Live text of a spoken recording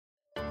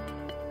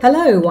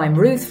Hello, I'm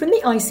Ruth from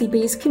the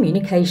ICB's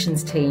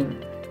communications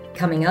team.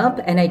 Coming up,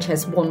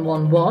 NHS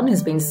 111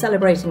 has been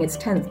celebrating its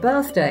 10th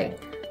birthday,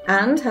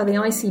 and how the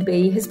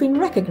ICB has been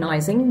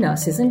recognising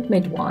nurses and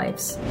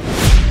midwives.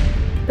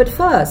 But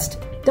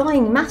first,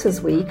 Dying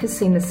Matters Week has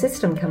seen the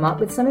system come up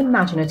with some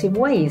imaginative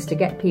ways to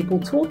get people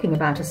talking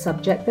about a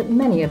subject that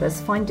many of us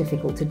find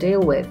difficult to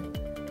deal with.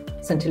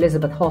 St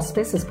Elizabeth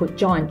Hospice has put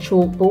giant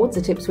chalkboards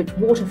at Ipswich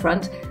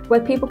waterfront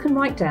where people can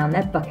write down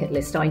their bucket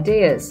list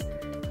ideas.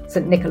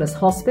 St Nicholas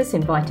Hospice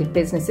invited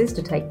businesses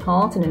to take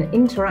part in an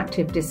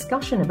interactive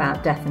discussion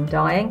about death and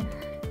dying,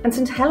 and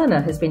St Helena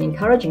has been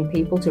encouraging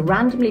people to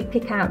randomly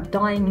pick out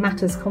Dying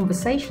Matters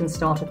conversation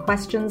starter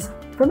questions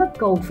from a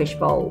goldfish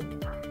bowl.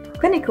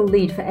 Clinical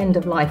lead for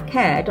end-of-life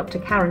care, Dr.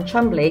 Karen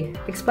Chumbley,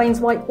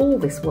 explains why all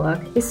this work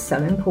is so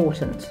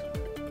important.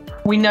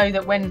 We know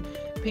that when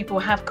people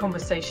have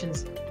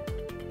conversations,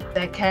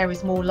 their care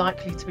is more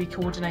likely to be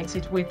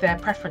coordinated with their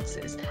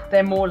preferences.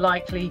 They're more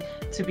likely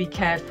to be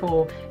cared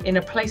for in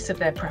a place of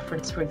their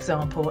preference, for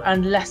example,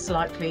 and less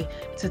likely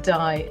to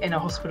die in a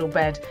hospital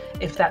bed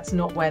if that's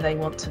not where they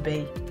want to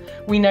be.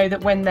 We know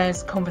that when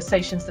there's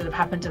conversations that have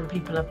happened and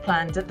people have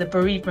planned, that the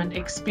bereavement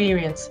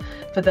experience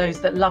for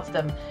those that love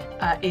them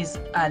is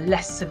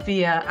less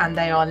severe, and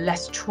they are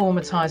less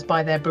traumatised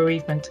by their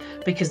bereavement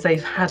because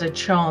they've had a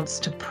chance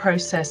to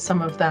process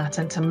some of that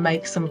and to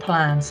make some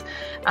plans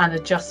and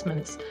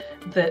adjustments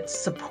that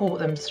support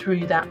them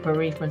through that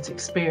bereavement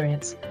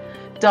experience.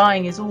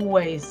 Dying is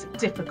always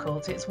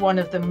difficult. It's one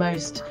of the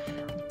most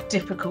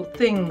difficult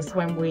things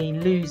when we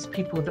lose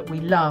people that we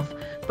love,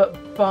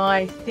 but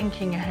by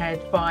thinking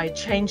ahead, by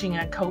changing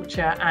our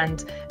culture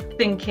and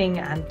thinking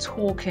and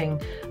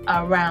talking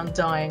around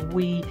dying,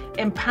 we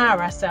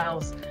empower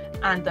ourselves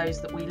and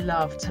those that we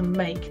love to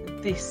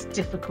make this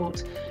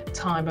difficult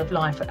time of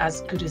life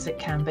as good as it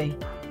can be.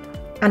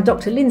 And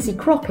Dr. Lindsay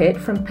Crockett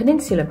from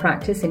Peninsula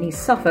Practice in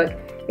East Suffolk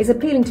is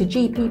appealing to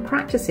GP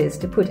practices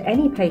to put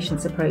any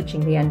patients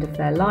approaching the end of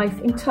their life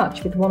in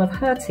touch with one of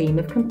her team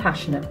of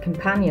compassionate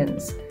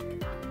companions.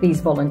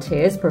 These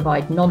volunteers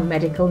provide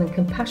non-medical and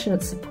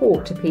compassionate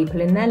support to people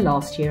in their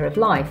last year of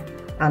life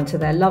and to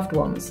their loved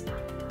ones.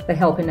 They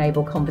help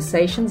enable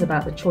conversations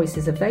about the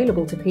choices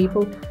available to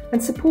people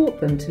and support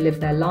them to live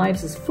their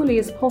lives as fully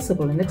as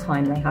possible in the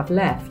time they have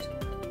left.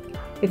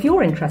 If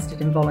you're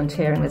interested in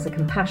volunteering as a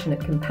compassionate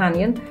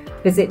companion,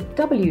 visit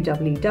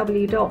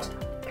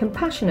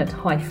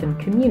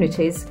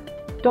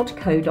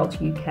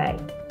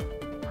www.compassionate-communities.co.uk.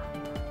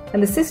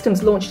 And the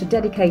system's launched a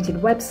dedicated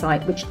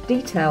website which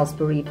details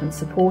bereavement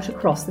support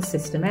across the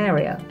system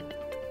area.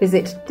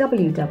 Visit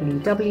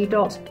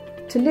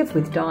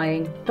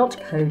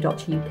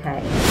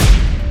www.tolivewithdying.co.uk.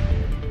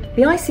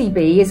 The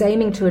ICB is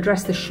aiming to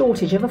address the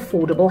shortage of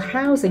affordable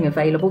housing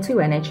available to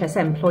NHS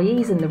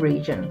employees in the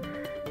region.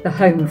 The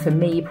Home for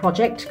Me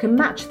project can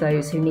match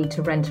those who need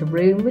to rent a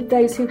room with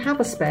those who have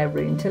a spare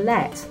room to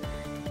let.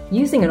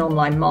 Using an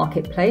online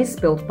marketplace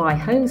built by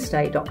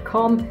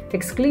homestay.com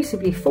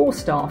exclusively for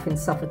staff in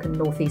Suffolk and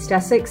North East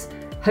Essex,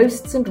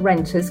 hosts and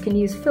renters can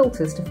use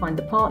filters to find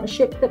the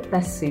partnership that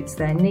best suits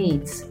their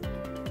needs.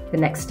 The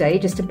next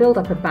stage is to build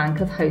up a bank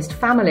of host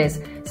families,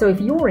 so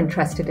if you're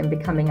interested in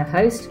becoming a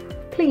host,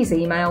 please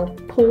email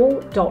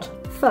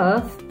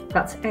paul.firth,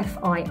 that's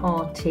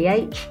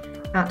F-I-R-T-H,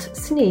 at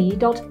sne.nhs.uk.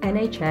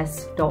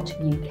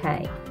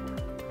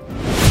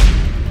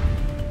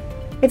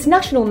 It's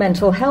National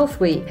Mental Health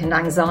Week, and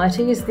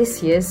anxiety is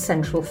this year's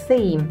central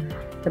theme.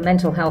 The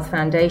Mental Health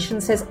Foundation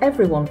says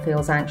everyone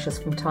feels anxious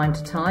from time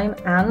to time,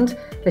 and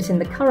that in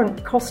the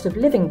current cost of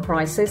living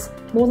crisis,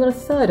 more than a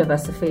third of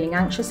us are feeling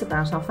anxious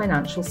about our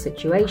financial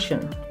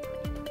situation.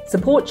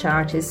 Support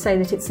charities say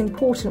that it's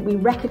important we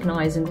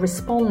recognise and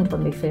respond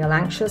when we feel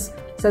anxious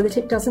so that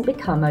it doesn't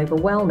become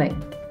overwhelming.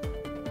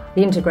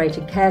 The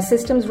Integrated Care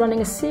System's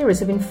running a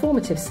series of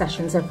informative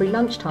sessions every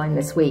lunchtime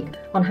this week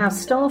on how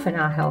staff in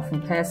our health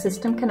and care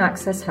system can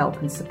access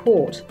help and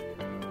support.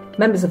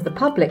 Members of the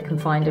public can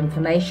find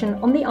information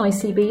on the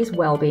ICB's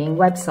Wellbeing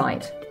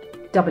website,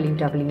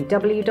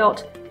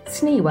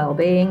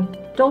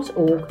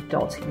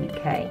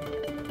 www.snewellbeing.org.uk.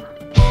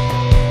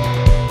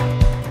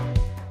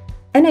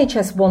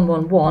 NHS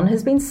 111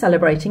 has been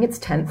celebrating its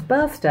 10th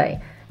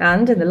birthday,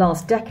 and in the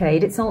last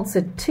decade it's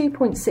answered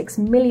 2.6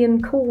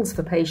 million calls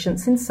for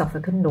patients in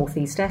Suffolk and North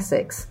East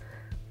Essex.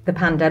 The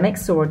pandemic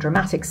saw a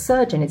dramatic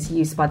surge in its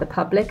use by the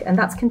public, and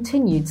that's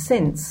continued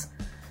since.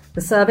 The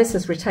service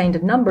has retained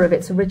a number of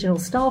its original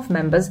staff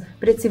members,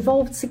 but it's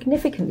evolved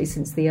significantly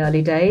since the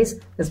early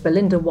days, as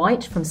Belinda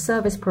White from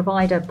service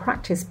provider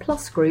Practice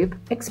Plus Group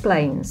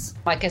explains.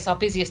 I guess our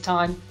busiest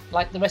time,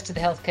 like the rest of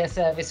the healthcare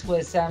service,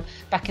 was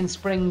back in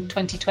spring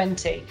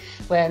 2020,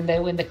 when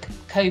the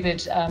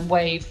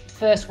COVID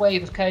first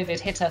wave of COVID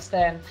hit us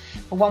then.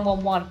 For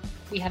 111,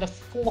 we had a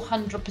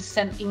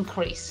 400%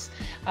 increase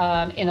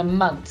in a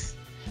month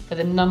for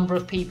the number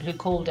of people who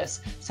called us.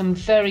 Some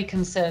very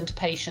concerned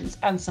patients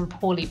and some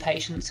poorly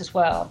patients as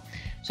well.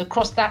 So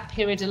across that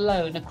period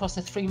alone, across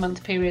a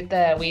 3-month period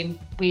there, we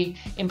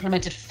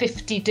implemented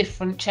 50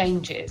 different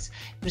changes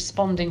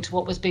responding to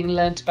what was being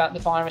learnt about the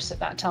virus at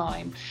that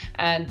time,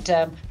 and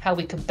how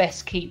we could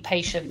best keep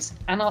patients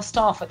and our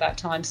staff at that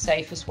time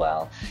safe as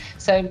well.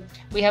 So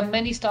we have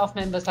many staff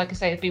members, like I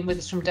say, have been with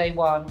us from day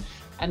one,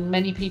 and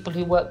many people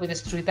who work with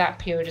us through that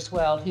period as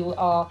well, who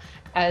are,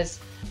 as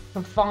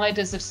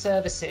providers of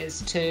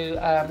services to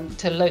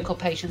local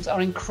patients,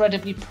 are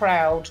incredibly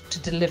proud to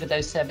deliver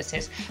those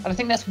services. And I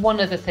think that's one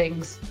of the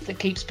things that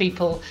keeps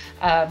people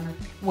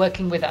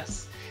working with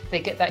us. They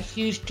get that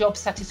huge job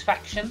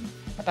satisfaction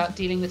about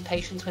dealing with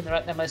patients when they're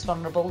at their most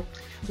vulnerable.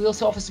 We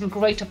also offer some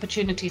great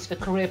opportunities for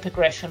career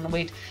progression, and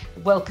we'd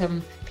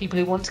welcome people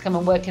who want to come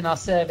and work in our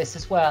service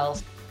as well.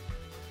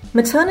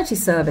 Maternity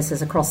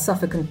services across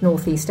Suffolk and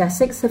North East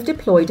Essex have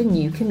deployed a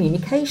new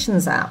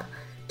communications app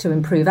to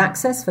improve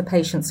access for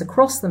patients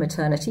across the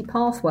maternity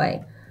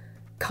pathway.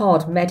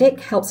 Card Medic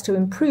helps to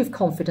improve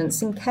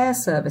confidence in care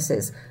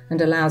services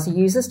and allows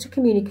users to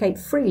communicate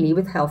freely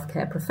with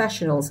healthcare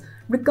professionals,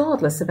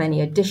 regardless of any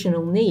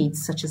additional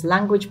needs such as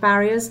language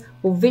barriers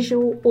or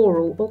visual,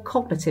 oral or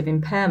cognitive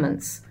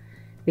impairments.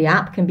 The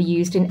app can be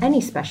used in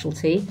any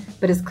specialty,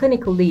 but as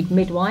clinical lead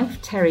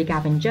midwife Terry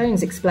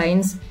Gavin-Jones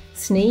explains,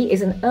 SNE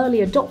is an early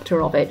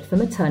adopter of it for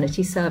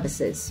maternity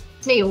services.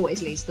 SNE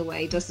always leads the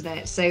way, doesn't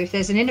it? So if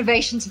there's an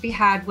innovation to be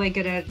had, we're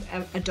going to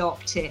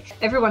adopt it.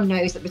 Everyone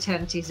knows that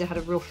maternities have had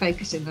a real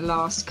focus in the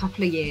last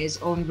couple of years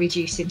on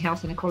reducing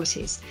health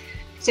inequalities.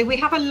 So we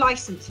have a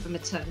licence for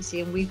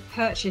maternity, and we've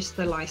purchased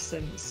the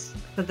licence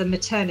for the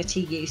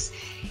maternity use.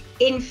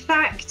 In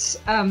fact,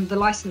 the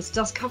licence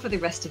does cover the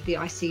rest of the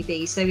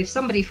ICB. So if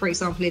somebody, for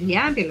example, in the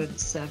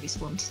ambulance service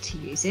wanted to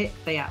use it,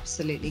 they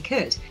absolutely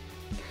could.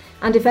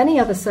 And if any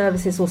other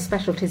services or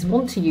specialties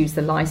want to use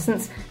the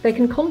licence, they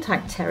can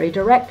contact Terry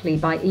directly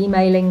by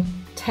emailing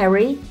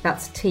Terry,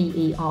 that's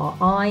TERI,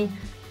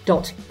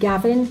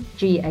 .Gavin,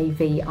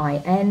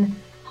 GAVIN,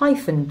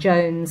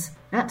 -Jones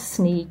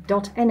 @sne.nhs.uk.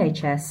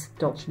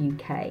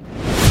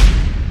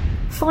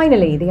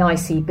 Finally, the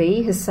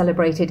ICB has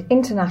celebrated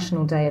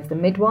International Day of the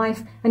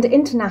Midwife and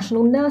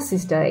International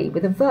Nurses Day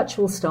with a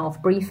virtual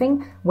staff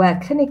briefing where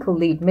clinical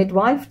lead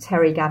midwife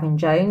Terry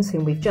Gavin-Jones,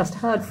 whom we've just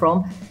heard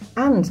from,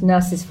 and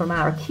nurses from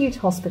our acute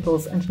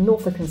hospitals and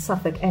Norfolk and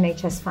Suffolk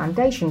NHS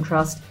Foundation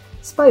Trust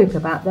spoke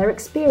about their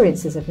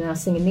experiences of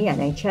nursing in the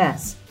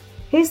NHS.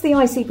 Here's the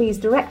ICB's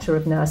Director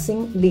of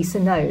Nursing, Lisa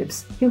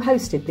Nobes, who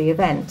hosted the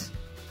event.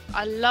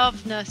 I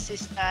love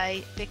Nurses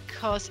Day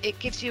because it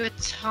gives you a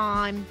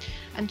time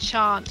and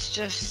chance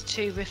just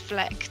to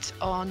reflect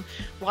on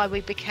why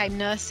we became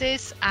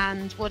nurses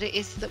and what it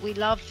is that we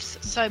love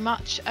so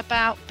much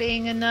about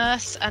being a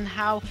nurse and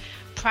how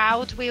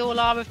proud we all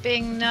are of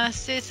being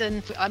nurses.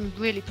 And I'm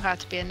really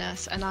proud to be a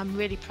nurse, and I'm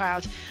really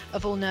proud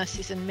of all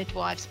nurses and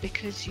midwives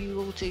because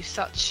you all do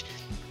such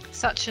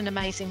an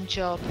amazing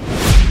job.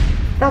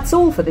 That's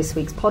all for this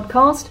week's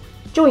podcast.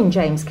 Join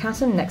James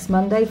Catton next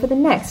Monday for the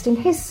next in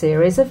his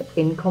series of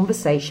In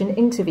Conversation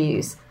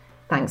interviews.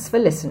 Thanks for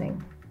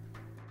listening.